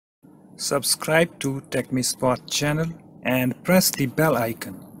Subscribe to TechMeSpot channel and press the bell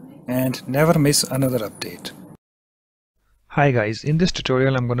icon and never miss another update. Hi guys, in this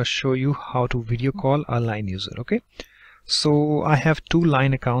tutorial I'm going to show you how to video call a line user. Okay, so I have two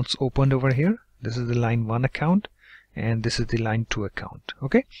line accounts opened over here. This is the line 1 account and this is the line 2 account.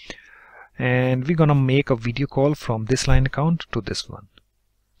 Okay, and we're gonna make a video call from this line account to this one.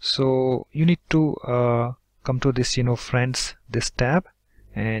 So you need to come to this friends, this tab,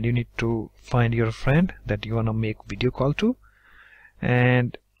 and you need to find your friend that you want to make video call to,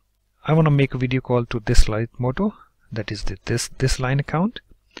 and I want to make a video call to this light moto, that is this line account.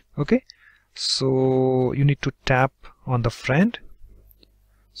 Okay, so you need to tap on the friend.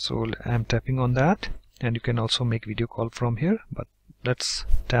 So I'm tapping on that, and you can also make video call from here, but let's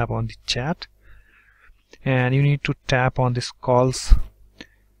tap on the chat, and you need to tap on this calls,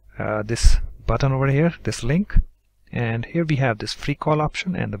 this button over here, this link, and here we have this free call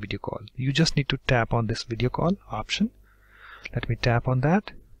option and the video call. You just need to tap on this video call option. Let me tap on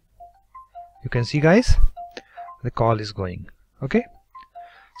that. You can see guys, the call is going. Okay,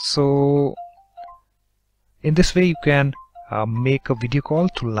 so in this way you can make a video call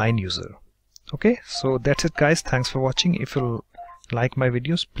to line user. Okay, so that's it guys. Thanks for watching. If you like my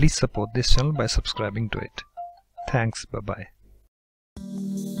videos, please support this channel by subscribing to it. Thanks. Bye bye.